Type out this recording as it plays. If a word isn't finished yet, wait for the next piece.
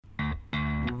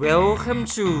Welcome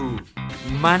to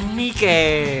Money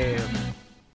Game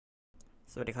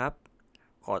สวัสดีครับ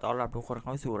ขอต้อนรับทุกคนเ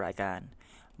ข้าสู่รายการ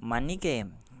Money Game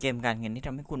เกมการเงินที่ท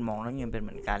ำให้คุณมองแล้วเงินเป็นเห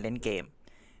มือนการเล่นเกม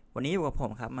วันนี้อยู่กับผ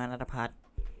มครับมานัทพัฒน์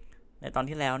ในตอน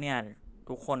ที่แล้วเนี่ย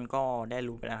ทุกคนก็ได้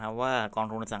รู้ไปแล้วครับว่ากอง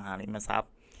ทุนอสังหาริมทรัพ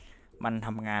ย์มันท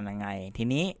ำงานยังไงที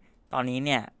นี้ตอนนี้เ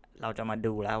นี่ยเราจะมา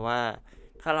ดูแล้วว่า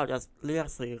ถ้าเราจะเลือก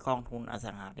ซื้อกองทุนอ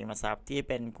สังหาริมทรัพย์ที่เ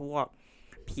ป็นพวก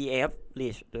PF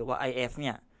REIT หรือว่า IF เ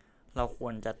นี่ยเราคว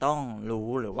รจะต้องรู้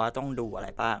หรือว่าต้องดูอะไร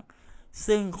บ้าง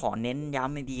ซึ่งขอเน้นย้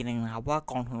ำในดีนึงนะครับว่า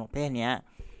กองทุนประเภทนี้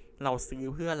เราซื้อ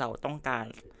เพื่อเราต้องการ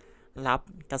รับ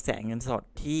กระแสเงินสด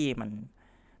ที่มัน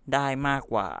ได้มาก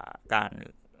กว่าการ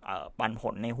ปันผ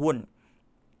ลในหุ้น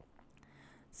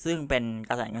ซึ่งเป็น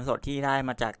กระแสเงินสดที่ได้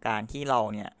มาจากการที่เรา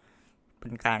เนี่ยเป็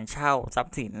นการเช่าทรัพ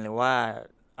ย์สินหรือว่า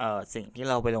สิ่งที่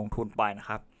เราไปลงทุนไปนะ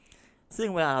ครับซึ่ง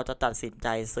เวลาเราจะตัดสินใจ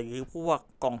ซื้อพวก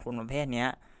กองทุนประเภทนี้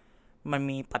มัน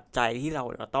มีปัจจัยที่เรา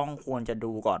จะต้องควรจะ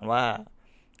ดูก่อนว่า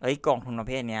กองทุนประ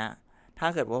เภทนี้ถ้า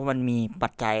เกิดว่ามันมีปั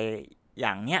จจัยอ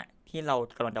ย่างเนี้ยที่เรา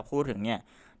กำลังจะพูดถึงเนี่ย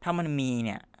ถ้ามันมีเ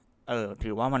นี่ย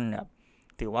ถือว่า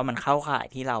มันเข้าข่าย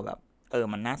ที่เราแบบ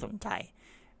มันน่าสนใจ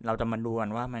เราจะมาดูกั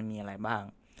นว่ามันมีอะไรบ้าง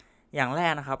อย่างแร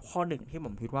กนะครับข้อหนึ่งที่ผ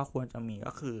มคิดว่าควรจะมี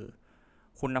ก็คือ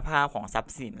คุณภาพของทรัพ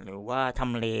ย์สินหรือว่าท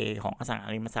ำเลของอสังหา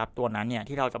ริมทรัพย์ตัวนั้นเนี่ย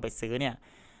ที่เราจะไปซื้อเนี่ย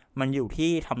มันอยู่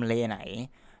ที่ทำเลไหน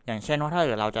อย่างเช่นว่าถ้าเ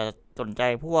กิดเราจะสนใจ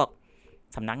พวก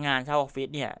สำนักงานเช่าออฟฟิศ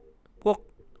เนี่ยพวก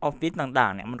ออฟฟิศต่า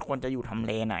งๆเนี่ยมันควรจะอยู่ทำเ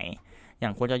ลไหนอย่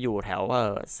างควรจะอยู่แถว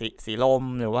สีลม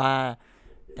หรือว่า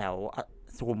แถว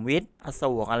สุขุมวิทอโศ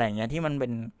กอะไรเงี้ยที่มันเป็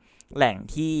นแหล่ง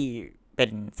ที่เป็น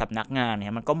สำนักงานเ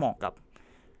นี่ยมันก็เหมาะกับ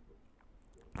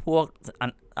พวก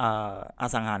อ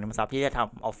สังหาริมทรัพย์ที่จะท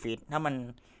ำออฟฟิศถ้ามัน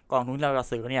กองทุนที่เราจะ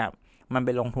ซื้อเนี่ยมันไป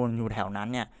ลงทุนอยู่แถวนั้น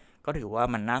เนี่ยก็ถือว่า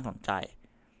มันน่าสนใจ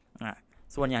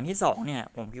ส่วนอย่างที่2เนี่ย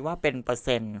ผมคิดว่าเป็นเปอร์เ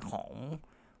ซ็นต์ของ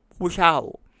ผู้เช่า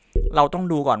เราต้อง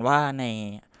ดูก่อนว่าใน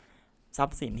ทรัพ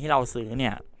ย์สินที่เราซื้อเนี่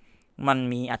ยมัน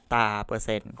มีอัตราเปอร์เ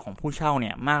ซ็นต์ของผู้เช่าเ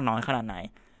นี่ยมากน้อยขนาดไหน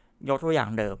ยกตัวอย่าง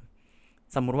เดิม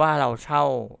สมมุติว่าเราเช่า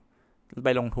ไป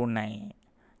ลงทุนใน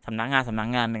สำนักง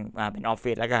านหนึ่งเป็นออฟ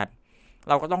ฟิศแล้วกัน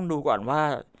เราก็ต้องดูก่อนว่า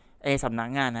สำนัก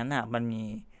งานนั้นน่ะมันมี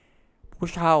ผู้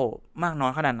เช่ามากน้อ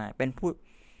ยขนาดไหนเป็น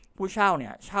ผู้เช่าเนี่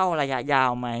ยเช่าระยะยา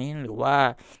วไหมหรือว่า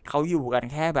เขาอยู่กัน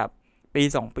แค่แบบปี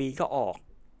2ปีก็ออก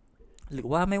หรือ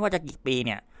ว่าไม่ว่าจะกี่ปีเ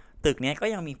นี่ยตึกนี้ก็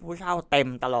ยังมีผู้เช่าเต็ม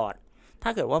ตลอดถ้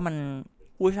าเกิดว่ามัน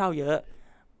ผู้เช่าเยอะ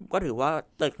ก็ถือว่า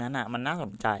ตึกนั้นอ่ะมันน่าส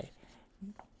นใจ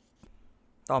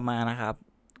ต่อมานะครับ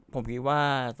ผมคิดว่า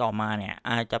ต่อมาเนี่ย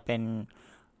อาจจะเป็น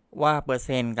ว่าเปอร์เ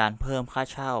ซ็นต์การเพิ่มค่า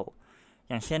เช่า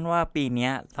อย่างเช่นว่าปีนี้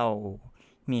เรา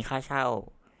มีค่าเช่า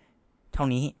เท่า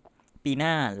นี้ปีห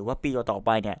น้าหรือว่าปีต่อไป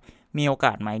เนี่ยมีโอก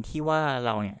าสไหมที่ว่าเ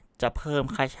ราเนี่ยจะเพิ่ม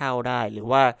ค่าเช่าได้หรือ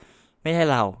ว่าไม่ใช่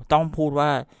เราต้องพูดว่า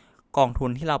กองทุน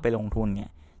ที่เราไปลงทุนเนี่ย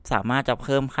สามารถจะเ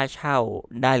พิ่มค่าเช่า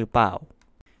ได้หรือเปล่า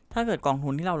ถ้าเกิดกองทุ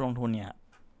นที่เราลงทุนเนี่ย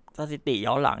สถิติ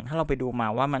ย้อนหลังถ้าเราไปดูมา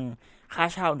ว่ามันค่า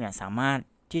เช่าเนี่ยสามารถ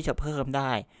ที่จะเพิ่มไ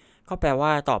ด้ก็แปลว่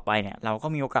าต่อไปเนี่ยเราก็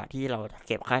มีโอกาสที่เราจะเ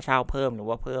ก็บค่าเช่าเพิ่มหรือ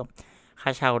ว่าเพิ่มค่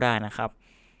าเช่าได้นะครับ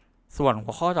ส่วนหั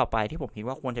วข้อต่อไปที่ผมคิด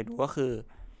ว่าควรจะดูก็คือ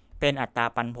เป็นอัตรา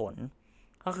ปันผล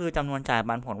ก็คือจำนวนจ่าย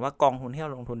ปันผลว่ากองทุนที่เร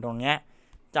าลงทุนตรงเนี้ย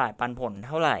จ่ายปันผลเ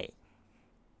ท่าไหร่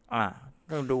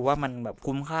เราดูว่ามันแบบ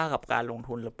คุ้มค่ากับการลง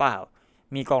ทุนหรือเปล่า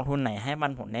มีกองทุนไหนให้ปั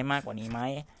นผลได้มากกว่านี้ไหม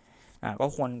ก็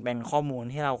ควรเป็นข้อมูล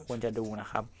ที่เราควรจะดูนะ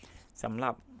ครับสำห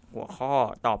รับหัวข้อ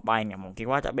ต่อไปเนี่ยผมคิด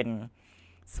ว่าจะเป็น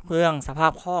เรื่องสภา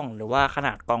พคล่องหรือว่าขน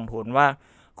าดกองทุนว่า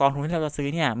กองทุนที่เราจะซื้อ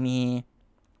เนี่ยมี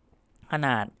ขน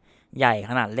าดใหญ่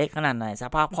ขนาดเล็กขนาดไหนส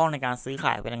ภาพคล่องในการซื้อข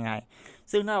ายเป็นยังไง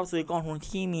ซึ่งถ้าเราซื้อกองทุน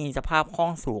ที่มีสภาพคล่อ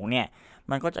งสูงเนี่ย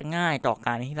มันก็จะง่ายต่อก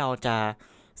ารที่เราจะ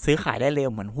ซื้อขายได้เร็ว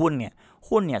เหมือนหุ้นเ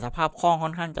นี่ยสภาพคล่องค่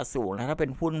อนข้างจะสูงแล้วถ้าเป็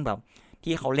นหุ้นแบบ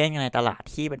ที่เขาเล่นกันในตลาด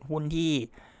ที่เป็นหุ้นที่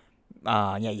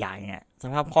ใหญ่ๆเนี่ยส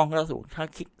ภาพคล่องก็สูงถ้า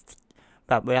คิด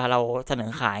แบบเวลาเราเสน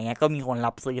อขายเงี้ยก็มีคน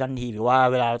รับซื้อทันทีหรือว่า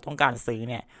เวลาเราต้องการซื้อ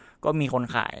เนี่ยก็มีคน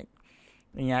ขาย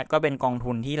เนี่ยก็เป็นกอง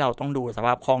ทุนที่เราต้องดูสภ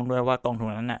าพคล่องด้วยว่ากองทุน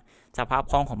นั้นน่ะสภาพ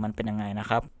คล่องของมันเป็นยังไงนะ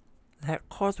ครับและ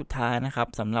ข้อสุดท้ายนะครับ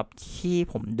สำหรับที่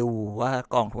ผมดูว่า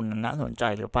กองทุนนั้นน่าสนใจ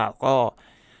หรือเปล่าก็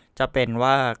จะเป็น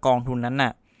ว่ากองทุนนั้นน่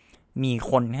ะมี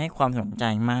คนให้ความสนใจ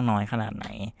มากน้อยขนาดไหน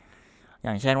อ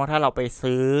ย่างเช่นว่าถ้าเราไป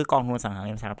ซื้อกองทุนอสังหา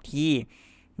ริมทรัพย์ที่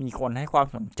มีคนให้ความ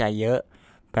สนใจเยอะ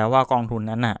แปลว่ากองทุน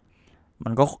นั้นน่ะมั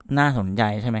นก็น่าสนใจ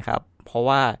ใช่ไหมครับเพราะ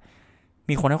ว่า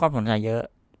มีคนให้ความสนใจเยอะ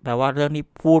แปลว่าเรื่อง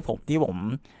ที่ผม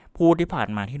พูดที่ผ่าน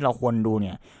มาที่เราควรดูเ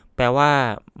นี่ยแปลว่า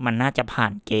มันน่าจะผ่า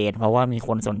นเกณฑ์เพราะว่ามีค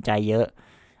นสนใจเยอะ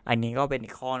อันนี้ก็เป็นอี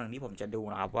กข้อหนึ่งที่ผมจะดู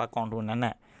นะครับว่ากองทุนนั้น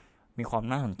น่ะมีความ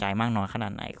น่าสนใจมากน้อยขนา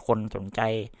ดไหนคนสนใจ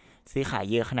ซื้อขาย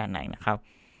เยอะขนาดไหนนะครับ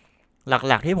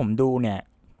หลักๆที่ผมดูเนี่ย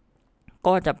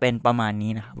ก็จะเป็นประมาณ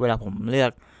นี้นะครับเวลาผมเลือ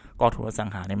กกองทุนอสัง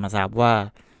หาริมทรัพย์ว่า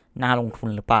น่าลงทุน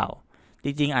หรือเปล่าจ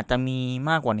ริงๆอาจจะมี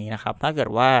มากกว่านี้นะครับถ้าเกิด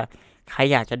ว่าใคร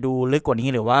อยากจะดูลึกกว่านี้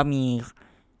หรือว่ามี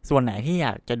ส่วนไหนที่อย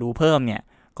ากจะดูเพิ่มเนี่ย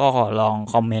ก็ขอลอง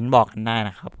คอมเมนต์บอกกันได้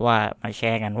นะครับว่ามาแช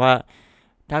ร์กันว่า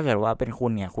ถ้าเกิดว่าเป็นคุ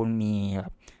ณเนี่ยคุณมีแบ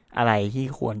บอะไรที่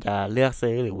ควรจะเลือก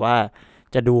ซื้อหรือว่า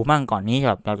จะดูมั่งก่อนนี้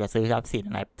แบบเราจะซื้อทรัพย์สิน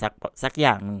อะไรสักอ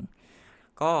ย่างนึง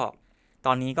ก็ต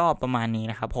อนนี้ก็ประมาณนี้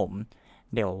นะครับผม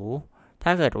เดี๋ยวถ้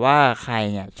าเกิดว่าใคร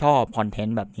เนี่ยชอบคอนเทน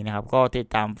ต์แบบนี้นะครับก็ติด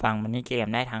ตามฟังมันนี่เกม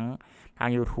ได้ทั้งทาง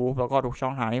YouTube แล้วก็ทุกช่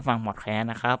องทางที่ฟังพอดแคสต์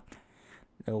นะครับ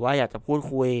หรือว่าอยากจะพูด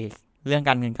คุยเรื่องก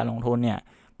ารเงินการลงทุนเนี่ย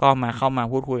ก็เข้ามา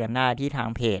พูดคุยกันได้ที่ทาง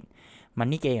เพจมัน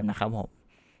นี่เกมนะครับผม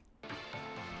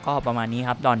ก็ประมาณนี้ค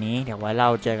รับตอนนี้เดี๋ยวไว้เรา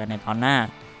เจอกันในตอนหน้า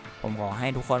ผมขอให้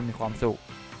ทุกคนมีความสุข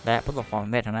และประสบความส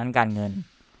ำเร็จทางด้านการเงิน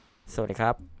สวัสดีค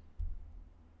รับ